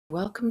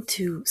Welcome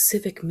to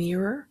Civic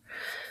Mirror.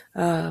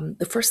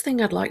 The first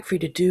thing I'd like for you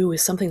to do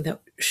is something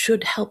that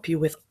should help you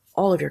with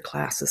all of your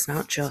classes,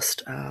 not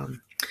just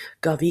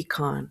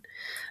GovEcon.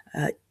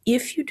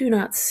 If you do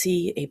not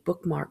see a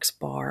bookmarks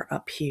bar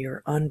up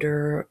here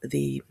under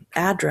the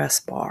address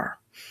bar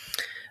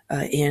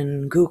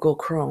in Google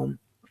Chrome,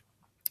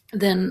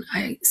 then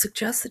I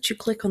suggest that you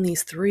click on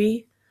these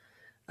three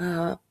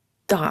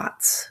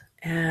dots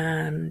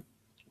and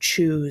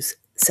choose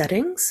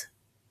Settings,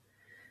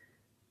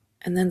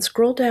 and then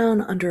scroll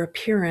down under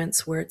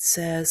Appearance where it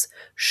says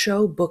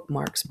Show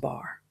Bookmarks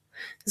Bar.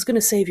 This is going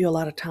to save you a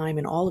lot of time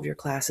in all of your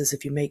classes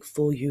if you make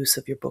full use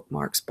of your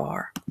bookmarks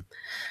bar.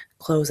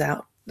 Close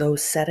out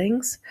those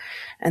settings,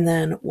 and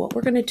then what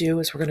we're going to do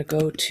is we're going to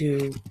go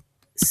to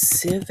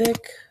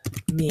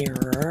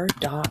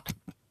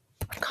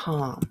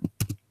civicmirror.com.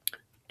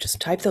 Just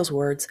type those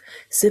words,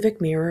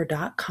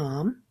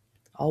 civicmirror.com,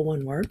 all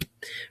one word.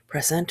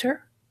 Press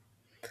Enter.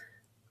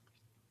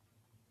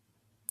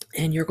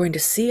 And you're going to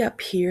see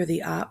up here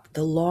the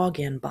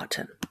login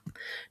button.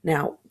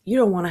 Now, you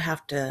don't want to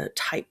have to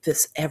type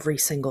this every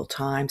single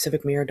time,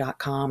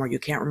 civicmirror.com, or you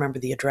can't remember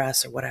the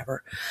address or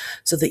whatever.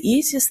 So the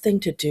easiest thing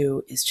to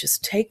do is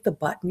just take the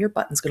button. Your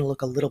button's going to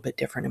look a little bit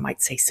different. It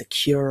might say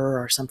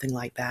secure or something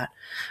like that.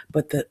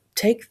 But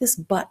take this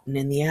button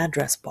in the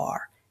address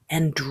bar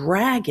and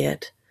drag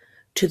it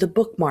to the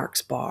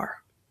bookmarks bar.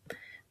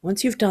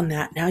 Once you've done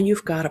that, now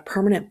you've got a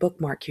permanent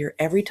bookmark here.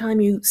 Every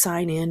time you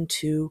sign in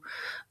to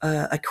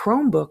a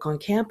Chromebook on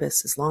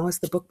campus, as long as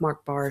the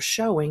bookmark bar is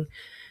showing,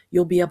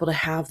 you'll be able to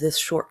have this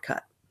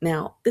shortcut.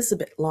 Now, this is a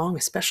bit long,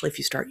 especially if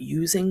you start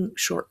using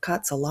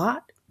shortcuts a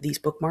lot, these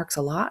bookmarks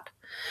a lot.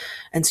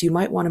 And so you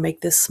might want to make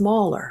this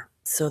smaller.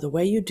 So the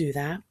way you do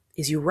that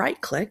is you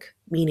right-click,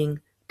 meaning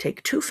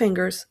take two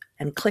fingers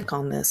and click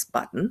on this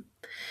button,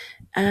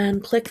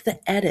 and click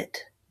the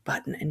Edit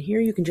button. And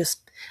here you can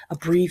just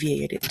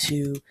abbreviate it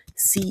to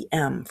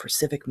CM for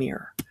Civic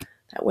Mirror.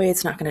 That way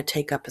it's not going to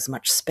take up as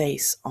much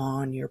space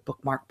on your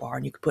bookmark bar,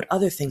 and you can put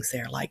other things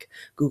there like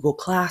Google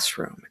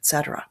Classroom,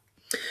 etc.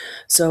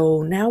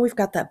 So now we've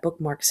got that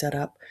bookmark set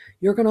up.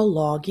 You're going to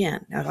log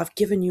in. Now I've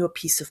given you a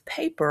piece of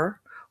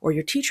paper, or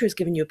your teacher has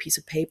given you a piece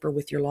of paper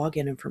with your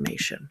login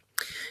information,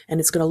 and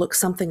it's going to look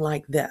something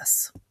like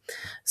this.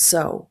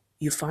 So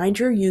you find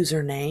your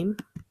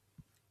username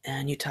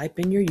and you type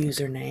in your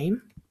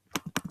username.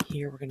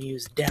 Here we're going to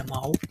use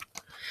demo.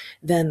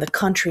 Then the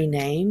country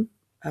name.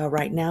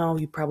 Right now,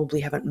 you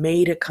probably haven't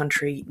made a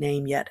country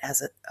name yet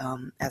as a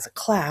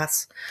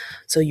class,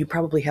 so you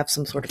probably have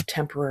some sort of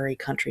temporary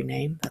country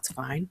name. That's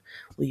fine.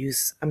 I'm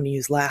going to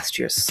use last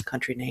year's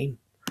country name,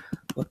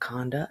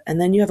 Wakanda. And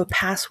then you have a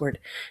password,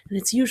 and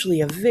it's usually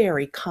a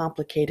very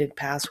complicated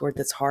password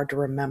that's hard to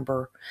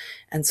remember.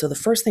 And so the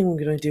first thing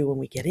we're going to do when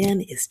we get in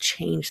is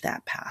change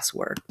that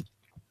password.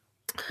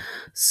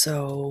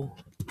 So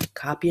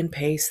copy and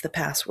paste the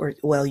password.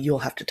 Well, you'll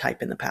have to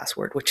type in the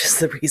password, which is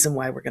the reason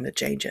why we're going to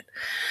change it.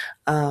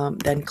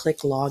 Then click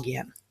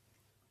Login.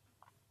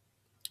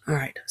 All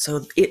right,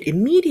 so it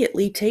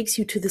immediately takes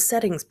you to the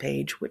settings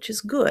page, which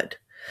is good.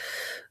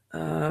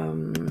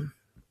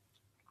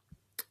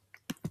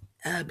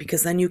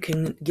 Because then you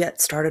can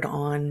get started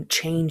on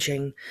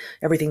changing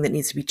everything that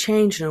needs to be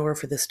changed in order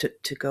for this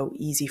to go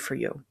easy for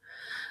you.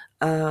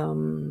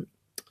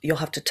 You'll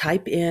have to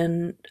type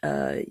in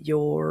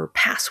your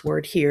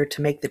password here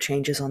to make the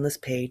changes on this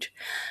page.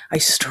 I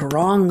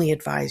strongly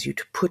advise you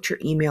to put your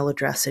email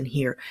address in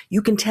here.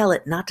 You can tell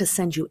it not to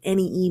send you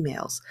any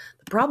emails.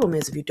 The problem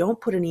is if you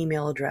don't put an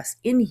email address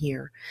in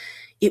here,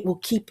 it will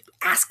keep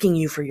asking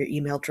you for your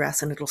email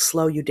address, and it'll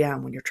slow you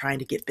down when you're trying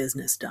to get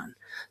business done.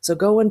 So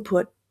go and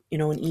put,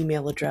 an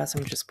email address.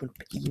 I'm just going to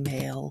put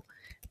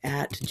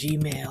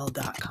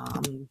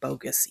email@gmail.com,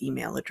 bogus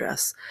email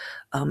address.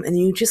 And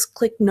you just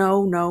click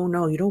no.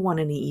 You don't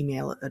want any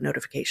email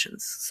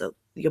notifications. So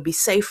you'll be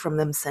safe from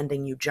them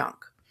sending you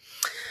junk.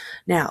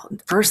 Now,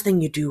 first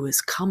thing you do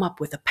is come up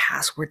with a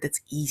password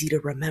that's easy to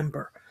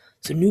remember.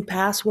 So new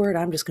password,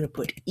 I'm just going to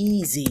put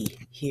easy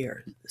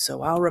here.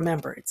 So I'll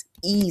remember. It's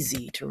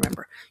easy to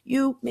remember.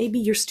 Maybe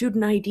your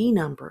student ID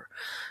number,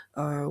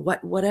 or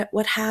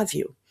what have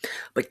you.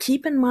 But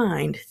keep in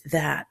mind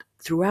that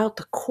throughout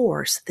the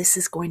course, this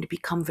is going to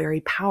become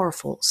very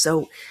powerful.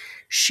 So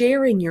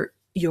sharing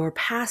your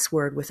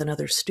password with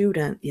another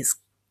student is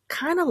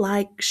kind of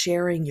like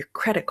sharing your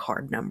credit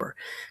card number.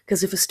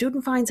 Because if a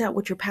student finds out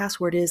what your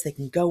password is, they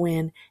can go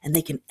in and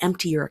they can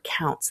empty your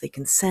accounts. They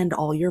can send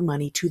all your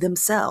money to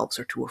themselves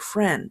or to a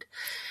friend.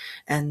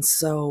 And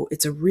so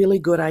it's a really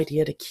good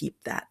idea to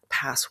keep that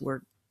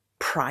password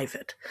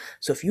private.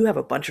 So if you have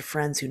a bunch of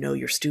friends who know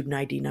your student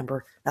ID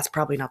number, that's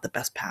probably not the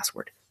best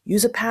password.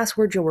 Use a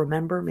password you'll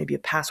remember, maybe a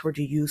password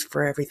you use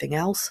for everything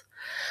else,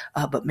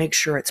 but make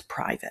sure it's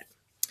private.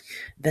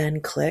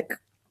 Then click,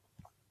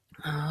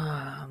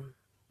 let's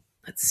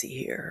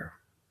see here.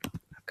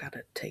 I've got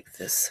to take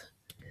this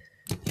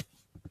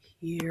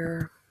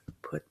here,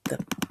 put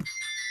the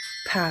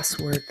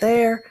password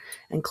there,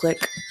 and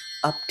click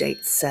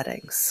Update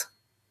Settings.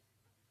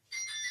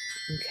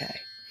 Okay.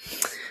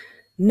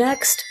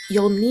 Next,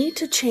 you'll need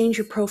to change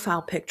your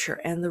profile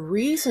picture. And the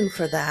reason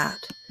for that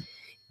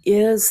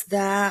is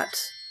that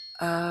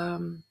a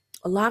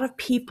lot of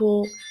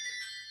people,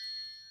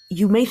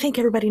 you may think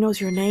everybody knows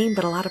your name,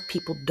 but a lot of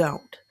people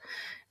don't.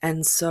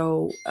 And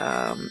so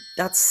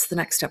that's the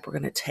next step we're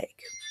going to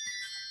take.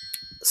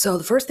 So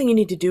the first thing you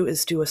need to do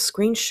is do a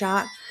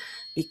screenshot,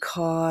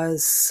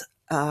 because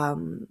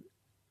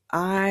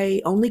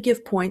I only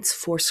give points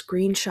for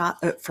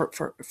screenshot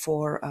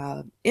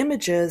for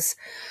images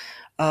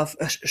of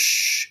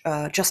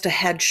just a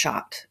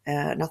headshot,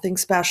 nothing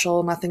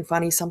special, nothing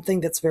funny, something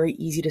that's very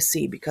easy to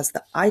see, because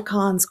the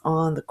icons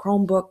on the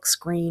Chromebook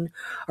screen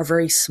are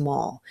very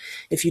small.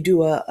 If you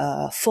do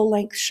a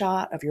full-length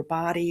shot of your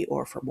body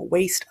or from a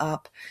waist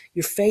up,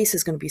 your face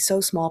is going to be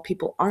so small,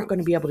 people aren't going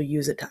to be able to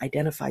use it to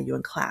identify you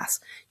in class.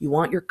 You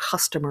want your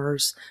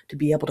customers to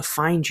be able to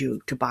find you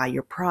to buy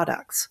your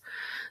products.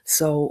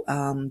 So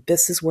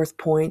this is worth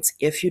points.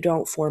 If you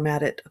don't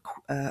format it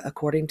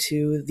according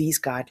to these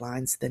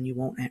guidelines, then you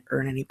won't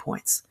earn any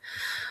points.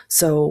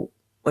 So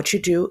what you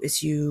do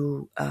is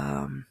you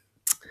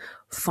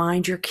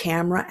find your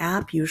camera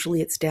app. Usually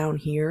it's down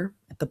here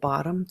at the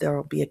bottom. There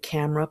will be a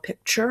camera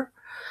picture.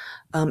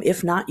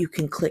 If not, you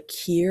can click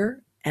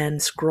here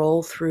and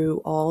scroll through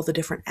all the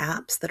different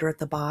apps that are at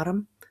the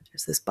bottom.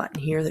 There's this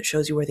button here that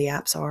shows you where the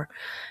apps are.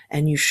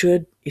 And you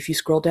should, if you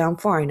scroll down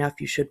far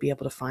enough, you should be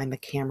able to find the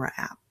camera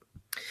app.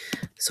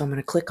 So I'm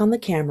going to click on the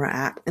camera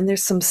app, and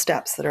there's some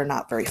steps that are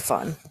not very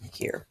fun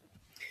here.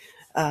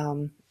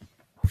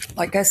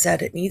 Like I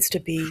said, it needs to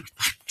be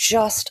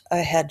just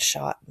a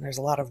headshot. There's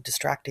a lot of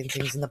distracting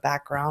things in the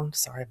background.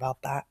 Sorry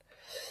about that.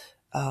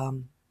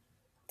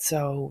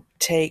 So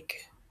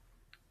take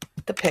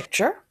the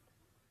picture.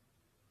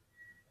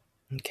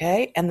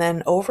 Okay, and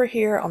then over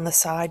here on the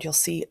side, you'll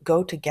see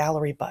Go to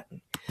Gallery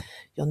button.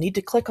 You'll need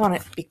to click on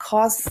it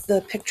because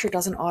the picture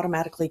doesn't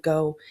automatically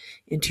go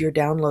into your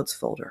downloads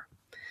folder.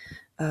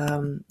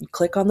 You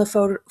click on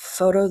the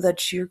photo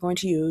that you're going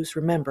to use.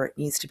 Remember, it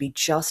needs to be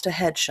just a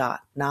headshot,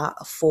 not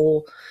a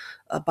full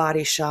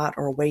body shot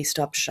or a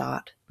waist-up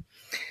shot.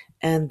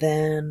 And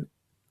then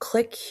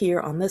click here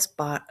on this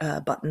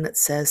button that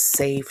says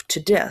Save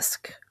to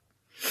Disk.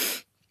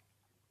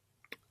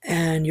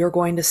 And you're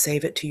going to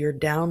save it to your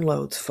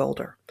downloads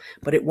folder.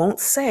 But it won't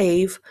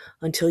save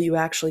until you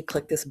actually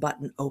click this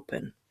button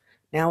Open.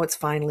 Now it's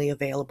finally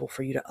available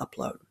for you to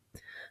upload.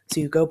 So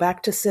you go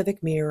back to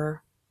Civic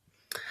Mirror,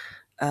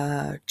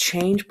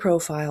 change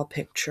profile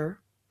picture,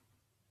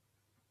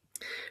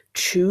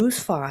 choose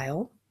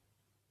file,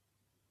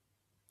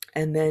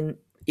 and then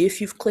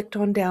if you've clicked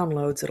on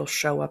downloads, it'll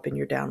show up in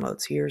your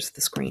downloads. Here's the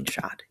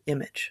screenshot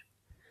image.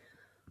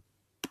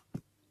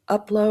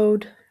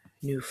 Upload,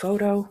 new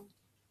photo,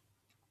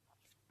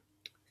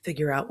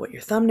 figure out what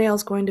your thumbnail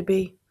is going to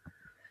be.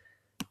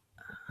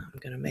 I'm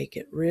going to make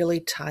it really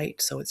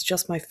tight so it's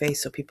just my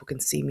face so people can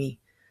see me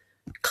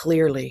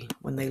clearly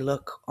when they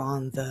look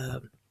on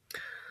the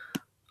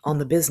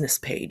business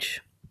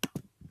page.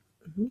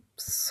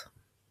 Oops,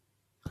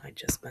 I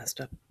just messed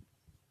up.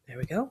 There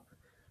we go.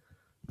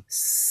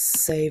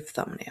 Save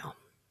thumbnail.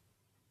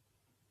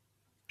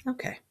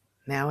 Okay,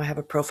 now I have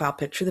a profile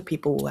picture that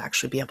people will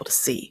actually be able to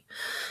see.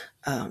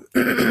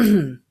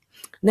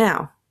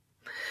 Now,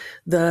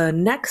 the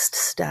next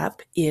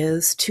step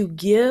is to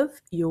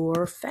give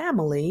your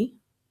family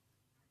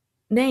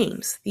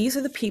names. These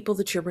are the people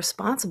that you're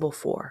responsible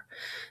for.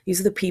 These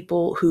are the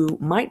people who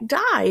might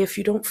die if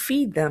you don't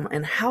feed them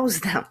and house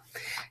them.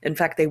 In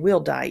fact, they will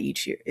die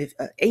each year. If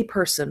a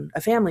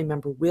family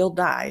member will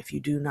die if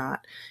you do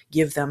not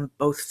give them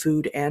both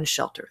food and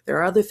shelter. There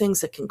are other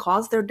things that can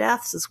cause their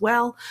deaths as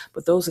well,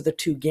 but those are the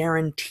two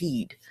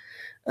guaranteed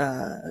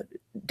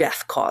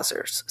death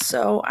causers.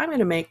 So I'm going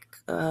to make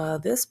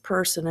this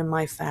person in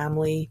my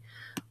family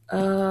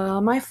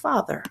my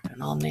father,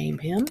 and I'll name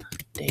him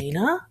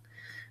Dana.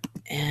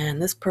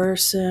 And this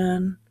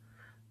person,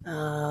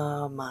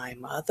 my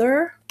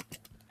mother,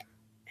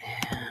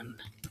 and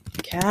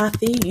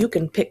Kathy. You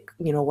can pick,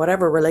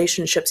 whatever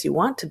relationships you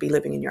want to be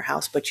living in your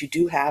house, but you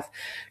do have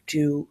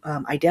to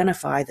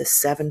identify the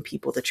 7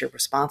 people that you're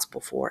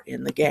responsible for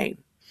in the game.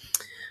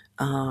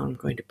 I'm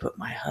going to put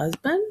my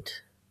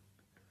husband,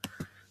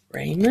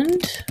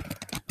 Raymond.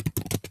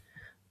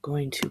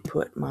 Going to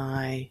put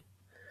my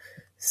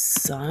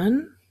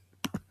son,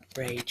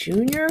 Ray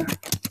Jr.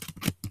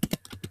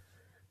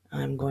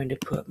 I'm going to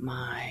put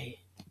my,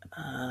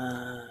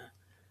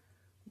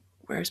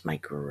 where's my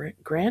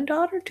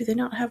granddaughter? Do they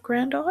not have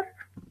granddaughter?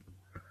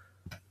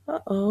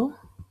 Uh-oh,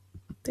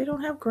 they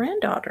don't have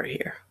granddaughter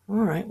here. All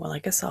right, well, I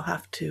guess I'll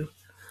have to,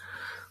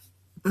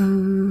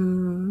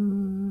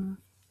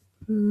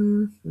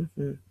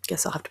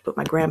 guess I'll have to put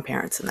my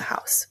grandparents in the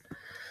house.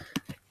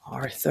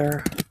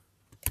 Arthur,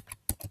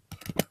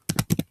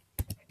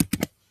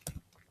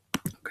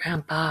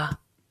 Grandpa,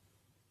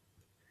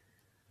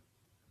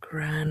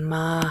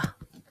 Grandma,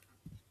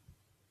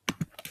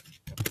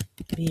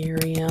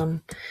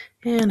 Miriam,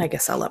 and I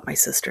guess I'll let my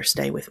sister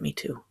stay with me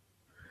too.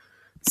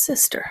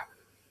 Sister.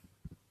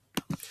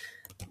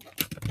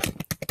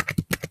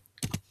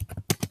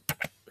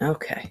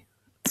 Okay,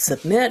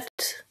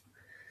 submit.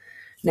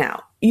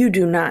 Now, you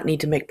do not need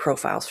to make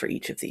profiles for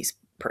each of these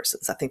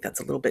persons. I think that's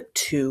a little bit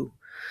too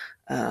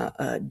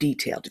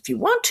detailed. If you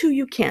want to,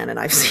 you can. And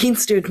I've seen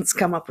students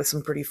come up with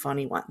some pretty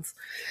funny ones.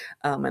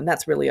 And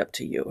that's really up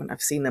to you. And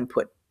I've seen them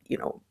put,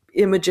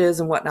 images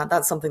and whatnot.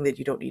 That's something that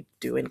you don't need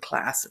to do in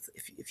class.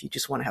 If you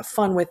just want to have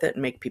fun with it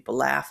and make people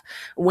laugh,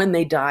 when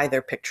they die,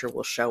 their picture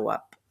will show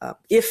up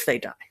if they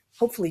die.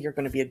 Hopefully you're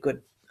going to be a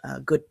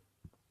good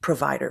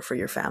provider for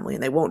your family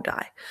and they won't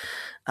die.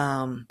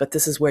 But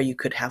this is where you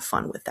could have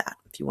fun with that.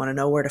 If you want to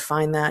know where to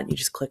find that, you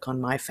just click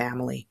on My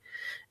Family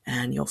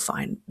and you'll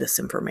find this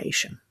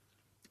information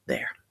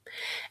there.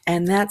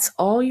 And that's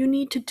all you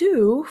need to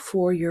do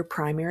for your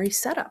primary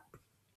setup.